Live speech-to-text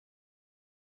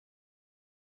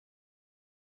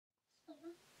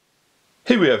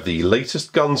Here we have the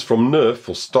latest guns from Nerf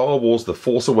for Star Wars The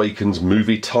Force Awakens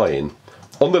movie tie-in.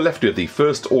 On the left we have the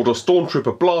First Order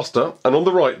Stormtrooper Blaster, and on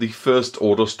the right the First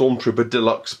Order Stormtrooper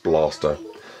Deluxe Blaster.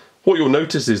 What you'll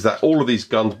notice is that all of these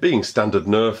guns, being standard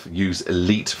Nerf, use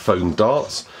elite foam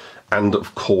darts, and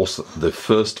of course the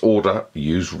First Order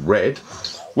use red,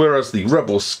 whereas the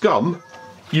Rebel Scum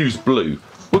use blue.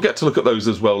 We'll get to look at those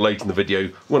as well later in the video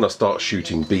when I start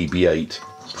shooting BB-8.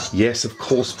 Yes, of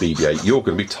course BB-8, you're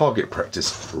going to be target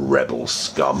practice, Rebel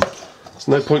Scum. There's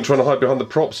no point trying to hide behind the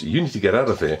props, you need to get out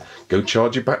of here. Go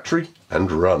charge your battery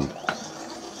and run.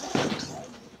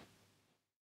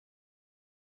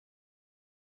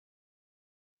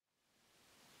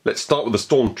 Let's start with the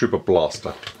Stormtrooper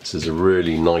Blaster. This is a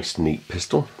really nice, neat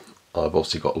pistol. I've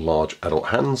obviously got large adult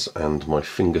hands and my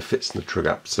finger fits in the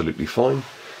trigger absolutely fine.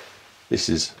 This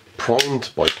is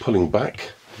primed by pulling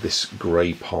back this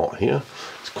grey part here.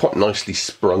 It's quite nicely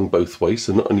sprung both ways,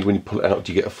 so not only when you pull it out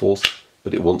do you get a force,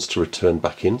 but it wants to return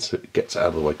back in, so it gets out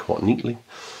of the way quite neatly.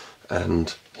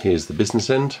 And here's the business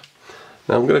end.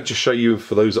 Now I'm going to just show you,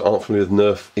 for those that aren't familiar with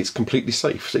Nerf, it's completely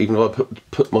safe. So even if I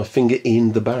put my finger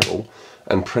in the barrel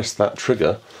and press that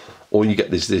trigger, all you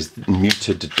get is this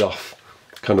muted duff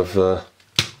kind of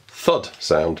thud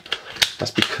sound.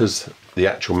 That's because the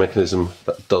actual mechanism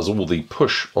that does all the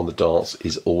push on the darts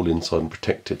is all inside and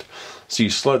protected. So you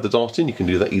slide the dart in, you can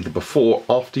do that either before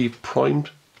or after you've primed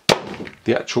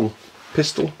the actual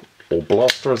pistol, or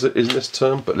blaster as it is in this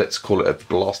term, but let's call it a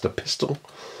blaster pistol.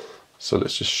 So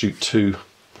let's just shoot two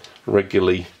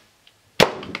regularly,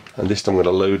 and this time I'm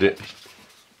going to load it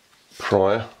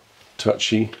prior to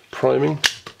actually priming.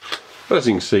 But as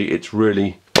you can see, it's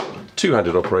really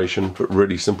two-handed operation, but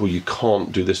really simple. You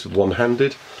can't do this with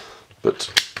one-handed,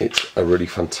 but it's a really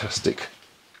fantastic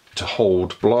to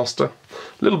hold blaster.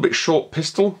 A little bit short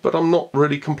pistol, but I'm not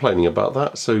really complaining about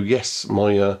that. So yes,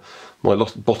 my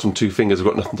bottom two fingers have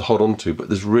got nothing to hold on to, but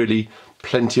there's really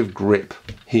plenty of grip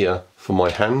here for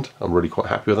my hand. I'm really quite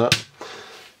happy with that.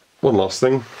 One last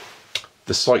thing,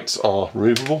 the sights are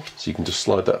removable, so you can just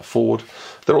slide that forward.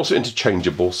 They're also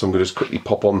interchangeable, so I'm going to just quickly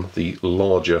pop on the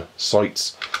larger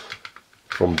sights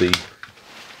from the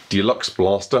Deluxe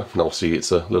Blaster. Now obviously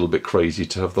it's a little bit crazy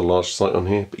to have the large sight on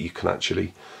here, but you can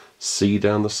actually see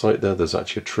down the sight there, there's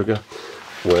actually a trigger,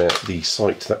 where the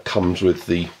sight that comes with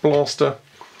the blaster,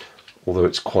 although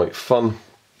it's quite fun,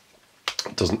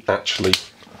 it doesn't actually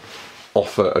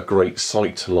offer a great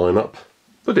sight lineup,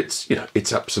 but it's, you know,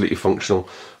 it's absolutely functional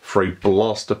for a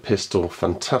blaster pistol.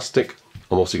 Fantastic.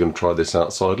 I'm also going to try this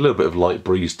outside. A little bit of light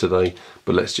breeze today,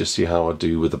 but let's just see how I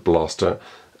do with the blaster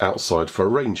outside for a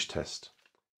range test.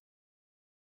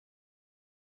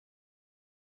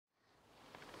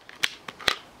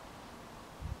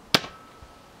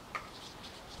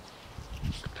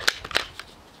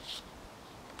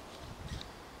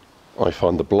 I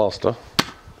find the blaster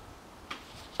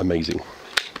amazing.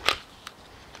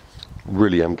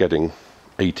 Really am getting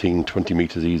 18-20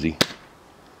 meters easy.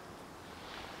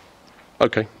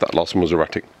 Okay, that last one was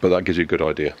erratic, but that gives you a good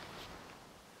idea.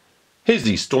 Here's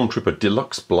the Stormtrooper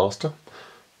Deluxe Blaster.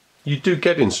 You do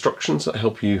get instructions that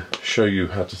help you, show you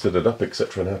how to set it up,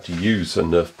 etc., and how to use a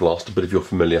Nerf blaster, but if you're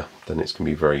familiar, then it's going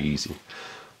to be very easy.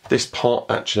 This part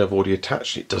actually I've already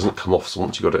attached. It doesn't come off, so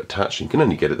once you've got it attached, you can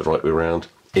only get it the right way around.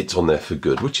 It's on there for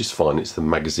good, which is fine. It's the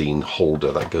magazine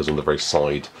holder that goes on the very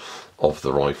side of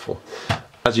the rifle.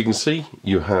 As you can see,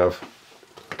 you have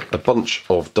a bunch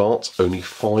of darts, only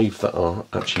 5 that are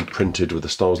actually printed with the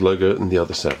Star Wars logo, and the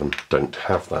other 7 don't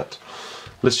have that.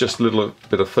 Let's just a little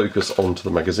bit of focus onto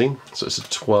the magazine. So it's a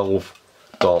 12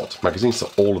 dart magazine,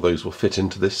 so all of those will fit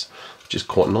into this, which is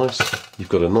quite nice. You've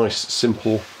got a nice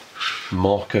simple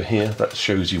marker here that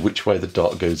shows you which way the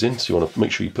dart goes in, so you want to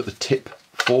make sure you put the tip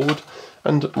forward.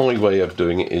 And my way of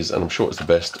doing it is, and I'm sure it's the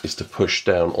best, is to push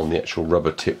down on the actual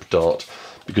rubber tip dart,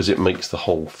 because it makes the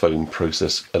whole foam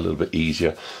process a little bit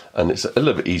easier, and it's a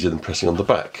little bit easier than pressing on the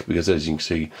back, because as you can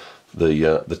see,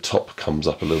 the top comes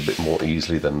up a little bit more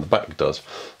easily than the back does.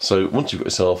 So once you've got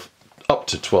yourself up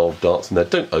to 12 darts in there,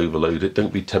 don't overload it,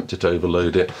 don't be tempted to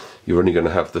overload it. You're only going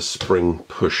to have the spring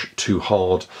push too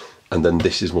hard, and then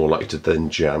this is more likely to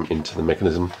then jam into the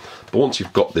mechanism. But once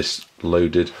you've got this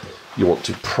loaded, you want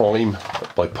to prime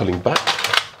by pulling back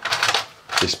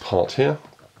this part here.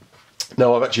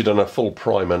 Now I've actually done a full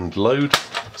prime and load,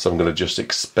 so I'm going to just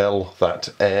expel that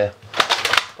air.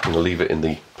 I'm going to leave it in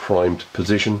the primed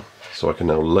position, so I can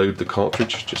now load the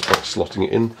cartridge just by slotting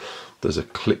it in. There's a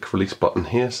click release button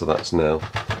here, so that's now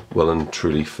well and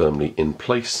truly firmly in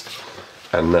place.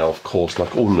 And now, of course,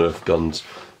 like all Nerf guns,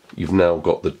 you've now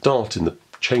got the dart in the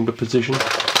chamber position.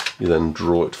 you then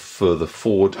draw it further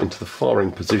forward into the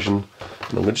firing position, and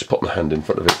I'm going to just pop my hand in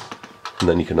front of it, and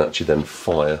then you can actually then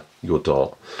fire your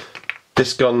dart.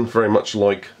 This gun, very much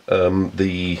like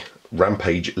the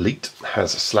Rampage Elite,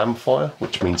 has slam fire,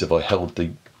 which means if I held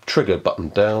the trigger button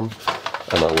down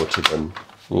and I were to then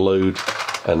load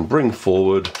and bring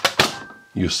forward,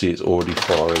 you'll see it's already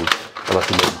firing, and I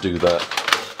can then do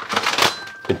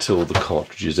that until the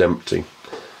cartridge is empty.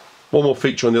 One more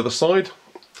feature on the other side: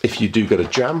 if you do get a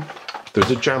jam,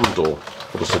 there's a jam door.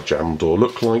 What does a jam door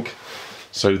look like?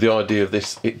 So the idea of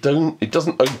this, it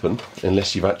doesn't open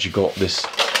unless you've actually got this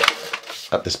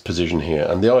at this position here,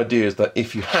 and the idea is that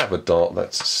if you have a dart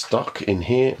that's stuck in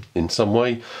here in some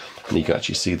way, and you can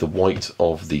actually see the white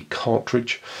of the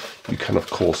cartridge, you can of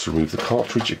course remove the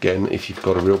cartridge. Again, if you've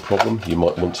got a real problem, you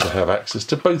might want to have access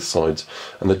to both sides,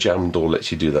 and the jam door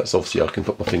lets you do that. So obviously I can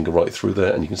put my finger right through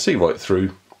there and you can see right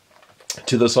through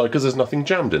to the side because there's nothing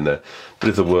jammed in there. But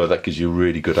if there were, that gives you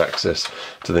really good access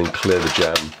to then clear the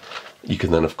jam. You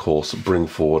can then of course bring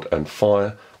forward and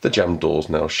fire. The jam door's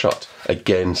now shut.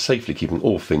 Again, safely keeping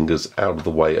all fingers out of the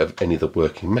way of any of the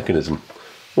working mechanism.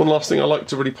 One last thing I like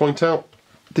to really point out: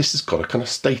 this has got a kind of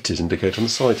status indicator on the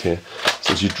side here.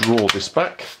 So as you draw this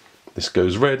back, this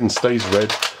goes red and stays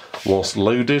red whilst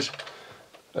loaded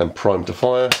and primed to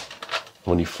fire.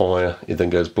 When you fire, it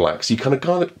then goes black. So you kind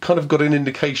of got an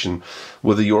indication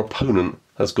whether your opponent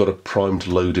has got a primed,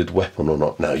 loaded weapon or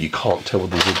not. Now, you can't tell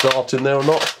whether there's a dart in there or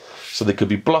not, so they could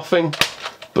be bluffing,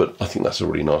 but I think that's a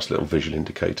really nice little visual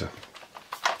indicator.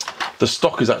 The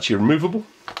stock is actually removable.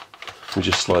 We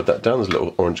just slide that down, there's a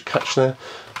little orange catch there.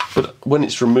 But when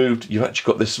it's removed, you've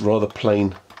actually got this rather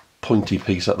plain, pointy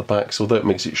piece at the back, so although it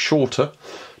makes it shorter,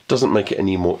 doesn't make it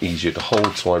any more easier to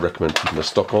hold, so I recommend keeping the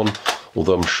stock on.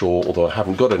 Although I'm sure, although I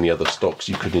haven't got any other stocks,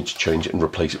 you could interchange it and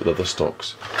replace it with other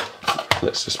stocks.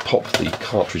 Let's just pop the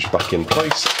cartridge back in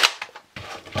place.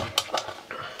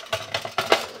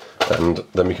 And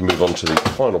then we can move on to the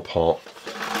final part,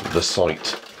 the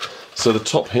sight. So the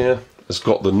top here has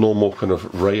got the normal kind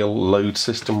of rail load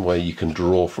system where you can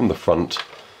draw from the front,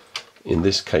 in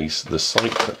this case the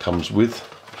sight that comes with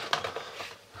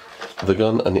the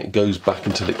gun, and it goes back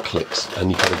until it clicks,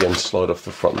 and you can again slide off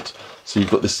the front. So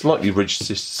you've got this slightly ridged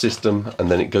system,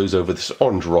 and then it goes over this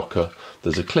orange rocker.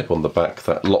 There's a clip on the back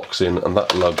that locks in, and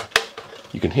that lug,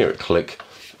 you can hear it click,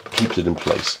 keeps it in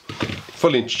place.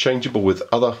 Fully interchangeable with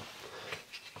other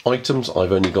items.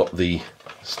 I've only got the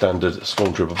standard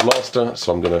Stormtrooper blaster,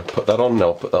 so I'm going to put that on. Now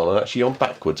I'll put that on actually on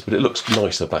backwards, but it looks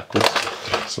nicer backwards.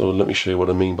 So let me show you what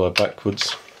I mean by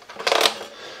backwards.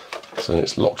 So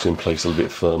it's locked in place a little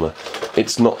bit firmer.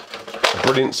 It's not a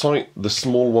brilliant sight, the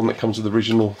small one that comes with the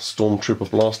original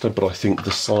Stormtrooper blaster, but I think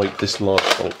the sight, this large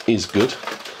one, is good.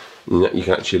 You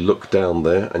can actually look down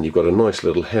there and you've got a nice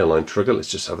little hairline trigger. Let's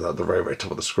just have that at the very, very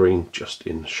top of the screen, just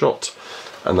in shot.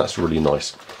 And that's really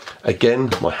nice.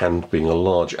 Again, my hand being a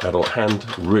large adult hand,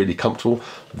 really comfortable.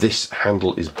 This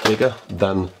handle is bigger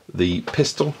than the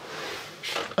pistol,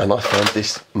 and I find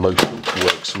this motion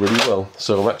works really well.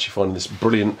 So I'm actually finding this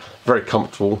brilliant, very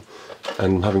comfortable,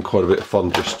 and having quite a bit of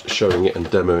fun just showing it and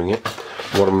demoing it.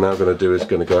 What I'm now going to do is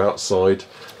going to go outside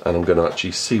and I'm going to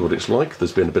actually see what it's like.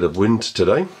 There's been a bit of wind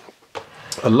today.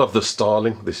 I love the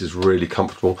styling. This is really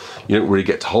comfortable. You don't really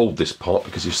get to hold this part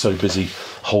because you're so busy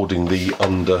holding the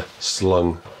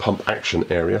underslung pump action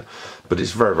area, but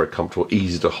it's very, very comfortable,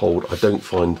 easy to hold. I don't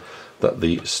find that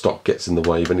the stock gets in the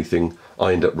way of anything.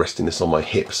 I end up resting this on my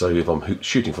hip, so if I'm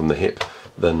shooting from the hip,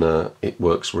 then it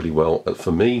works really well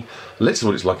for me. Let's see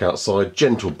what it's like outside.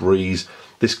 Gentle breeze.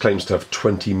 This claims to have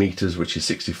 20 meters, which is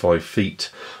 65 feet.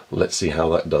 Let's see how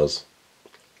that does.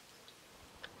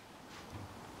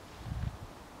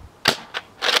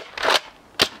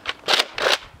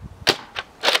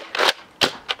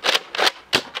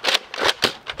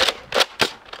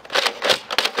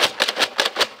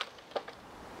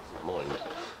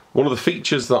 One of the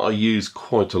features that I use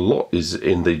quite a lot is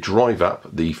in the Drive app,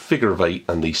 the figure of 8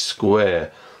 and the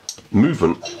square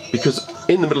movement, because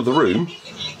in the middle of the room,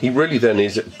 he really then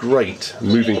is a great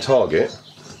moving target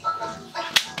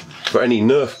for any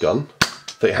Nerf gun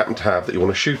that you happen to have that you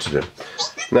want to shoot at him.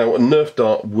 Now, a Nerf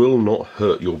dart will not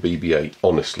hurt your BB-8,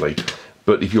 honestly,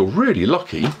 but if you're really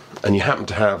lucky and you happen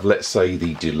to have, let's say,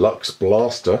 the Deluxe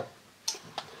blaster,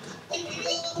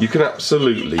 you can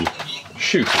absolutely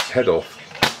shoot its head off.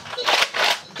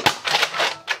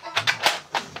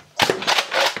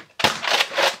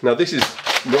 Now this is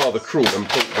rather cruel and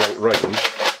point blank range,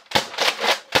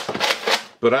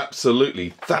 but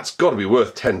absolutely that's got to be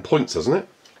worth 10 points, hasn't it?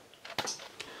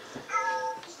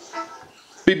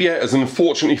 BB-8 has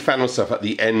unfortunately found myself at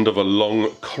the end of a long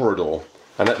corridor,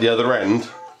 and at the other end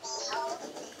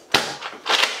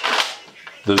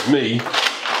there's me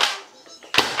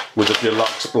with a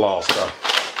Deluxe blaster,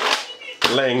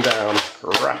 laying down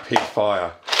rapid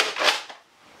fire.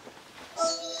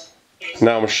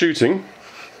 Now I'm shooting,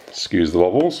 excuse the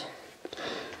wobbles,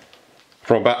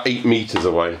 from about 8 meters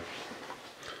away.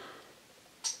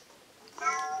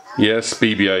 Yes,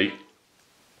 BB-8,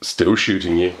 still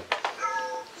shooting you.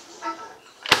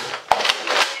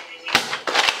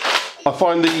 I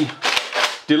find the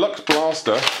Deluxe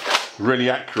blaster really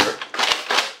accurate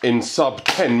in sub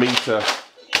 10 meter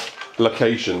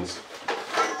locations,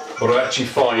 but I actually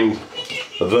find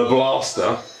the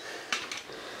blaster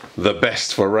the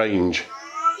best for range.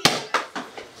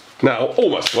 Now,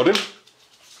 almost got him.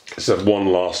 It's had one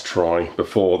last try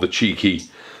before the cheeky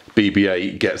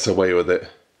BB-8 gets away with it.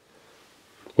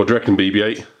 What do you reckon,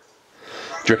 BB-8? Do you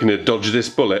reckon he'd dodge this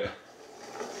bullet?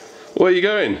 Where are you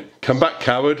going? Come back,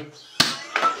 coward.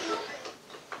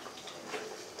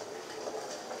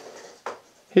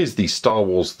 Here's the Star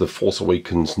Wars The Force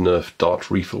Awakens Nerf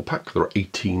dart refill pack. There are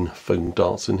 18 foam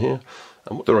darts in here.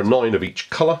 And there are 9 of each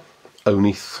colour.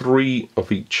 Only 3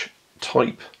 of each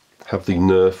type have the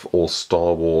Nerf or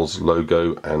Star Wars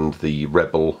logo and the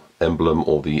Rebel emblem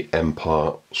or the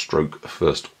Empire /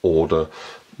 First Order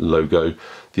logo.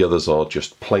 The others are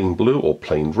just plain blue or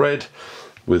plain red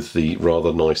with the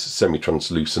rather nice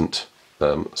semi-translucent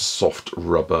soft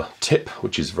rubber tip,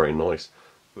 which is very nice.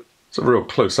 It's a real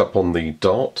close-up on the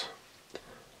dart,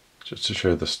 just to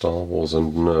show the Star Wars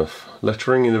and Nerf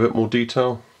lettering in a bit more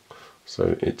detail.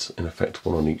 So it's in effect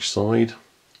one on each side,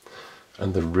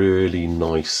 and the really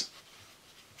nice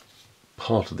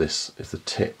part of this is the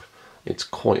tip. It's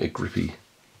quite a grippy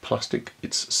plastic,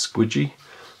 it's squidgy,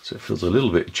 so it feels a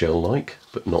little bit gel-like,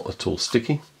 but not at all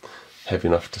sticky. Heavy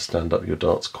enough to stand up your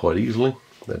darts quite easily.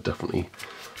 They're definitely,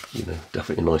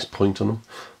 definitely a nice point on them.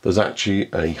 There's actually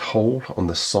a hole on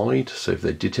the side, so if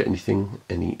they did hit anything,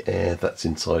 any air that's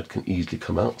inside can easily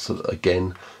come out, so that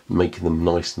again, making them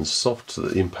nice and soft, so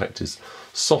that the impact is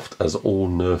soft as all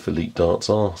Nerf Elite darts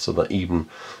are, so that even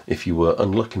if you were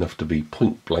unlucky enough to be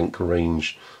point blank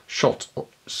range shot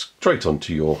straight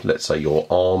onto your, let's say, your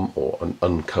arm or an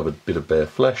uncovered bit of bare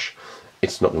flesh,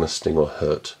 it's not going to sting or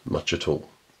hurt much at all.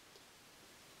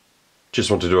 Just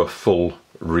want to do a full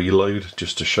reload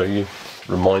just to show you,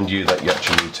 remind you that you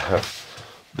actually need to have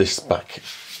this back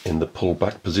in the pull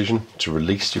back position to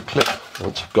release your clip.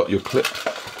 Once you've got your clip,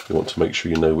 you want to make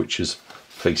sure you know which is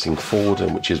facing forward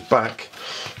and which is back,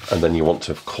 and then you want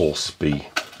to of course be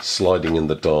sliding in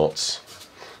the darts,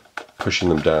 pushing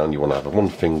them down. You want to have one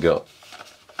finger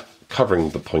covering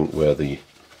the point where the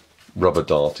rubber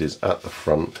dart is at the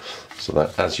front, so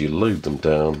that as you load them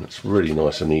down, it's really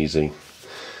nice and easy.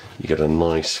 You get a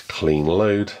nice clean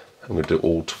load. I'm going to do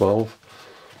all 12.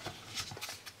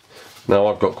 Now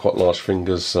I've got quite large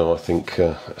fingers, so I think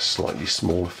a slightly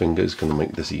smaller finger is going to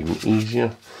make this even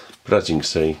easier. But as you can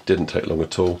see, didn't take long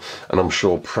at all, and I'm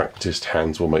sure practiced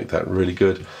hands will make that really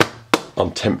good.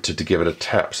 I'm tempted to give it a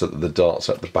tap so that the dart's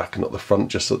at the back and not the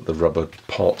front, just so that the rubber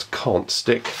part can't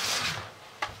stick.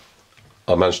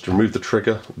 I managed to remove the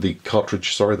trigger, the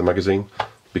cartridge, sorry, the magazine,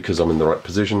 because I'm in the right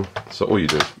position. So all you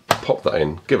do is pop that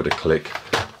in, give it a click,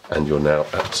 and you're now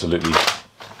absolutely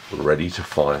ready to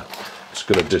fire. Just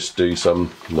going to do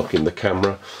some knocking the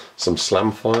camera, some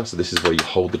slam fire. So this is where you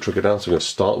hold the trigger down. So I'm going to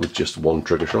start with just one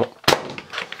trigger shot.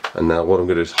 And now what I'm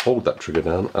going to do is hold that trigger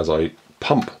down as I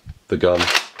pump the gun,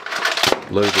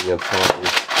 loading and firing.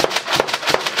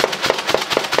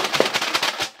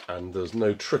 And there's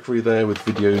no trickery there with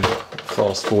video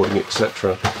fast forwarding,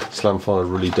 etc. Slam fire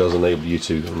really does enable you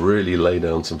to really lay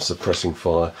down some suppressing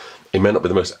fire. It may not be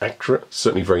the most accurate,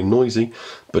 certainly very noisy,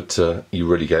 but you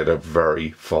really get a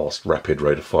very fast, rapid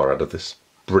rate of fire out of this.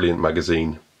 Brilliant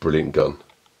magazine, brilliant gun.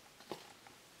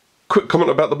 Quick comment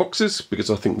about the boxes, because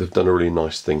I think they've done a really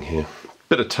nice thing here.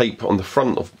 Bit of tape on the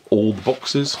front of all the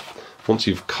boxes. Once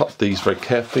you've cut these very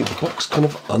carefully, the box kind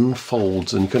of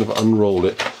unfolds and you kind of unroll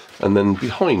it. And then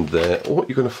behind there, what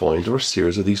you're going to find are a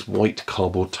series of these white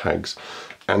cardboard tags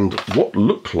and what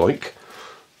look like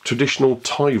traditional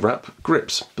tie wrap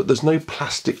grips, but there's no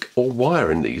plastic or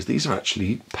wire in these. These are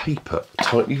actually paper,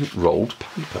 tightly rolled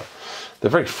paper.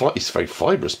 They're it's very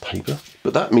fibrous paper,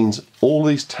 but that means all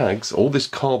these tags, all this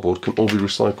cardboard can all be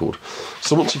recycled.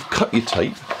 So once you've cut your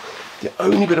tape, the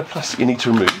only bit of plastic you need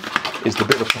to remove is the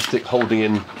bit of plastic holding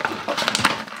in,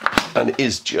 and it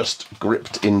is just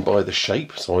gripped in by the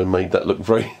shape, so I made that look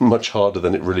very much harder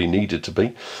than it really needed to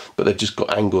be, but they've just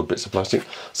got angled bits of plastic.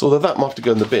 So although that might have to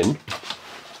go in the bin,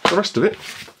 the rest of it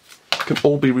can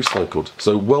all be recycled.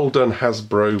 So well done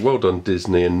Hasbro, well done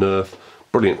Disney and Nerf,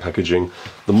 brilliant packaging.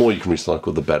 The more you can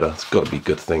recycle, the better. It's got to be a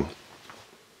good thing.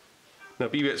 Now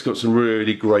BB-8's got some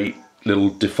really great little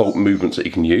default movements that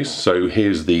you can use. So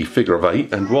here's the figure of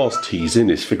 8, and whilst he's in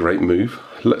his figure 8 move,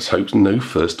 let's hope no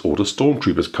first order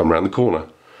stormtroopers come around the corner.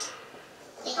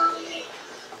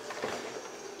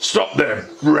 Stop there,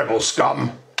 rebel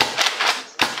scum!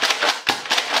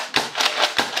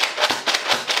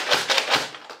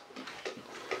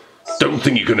 Don't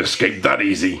think you can escape that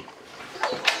easy.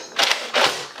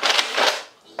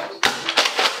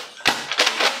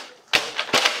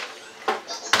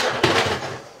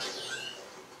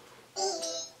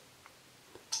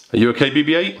 Are you okay,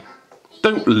 BB-8?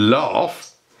 Don't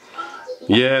laugh.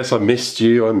 Yes, I missed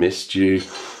you, I missed you.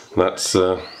 That's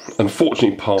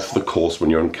unfortunately part of the course when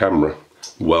you're on camera.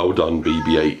 Well done,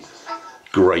 BB-8.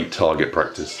 Great target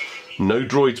practice. No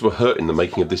droids were hurt in the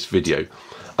making of this video.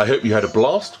 I hope you had a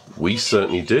blast. We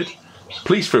certainly did.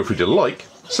 Please feel free to like,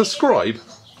 subscribe,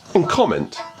 and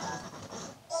comment.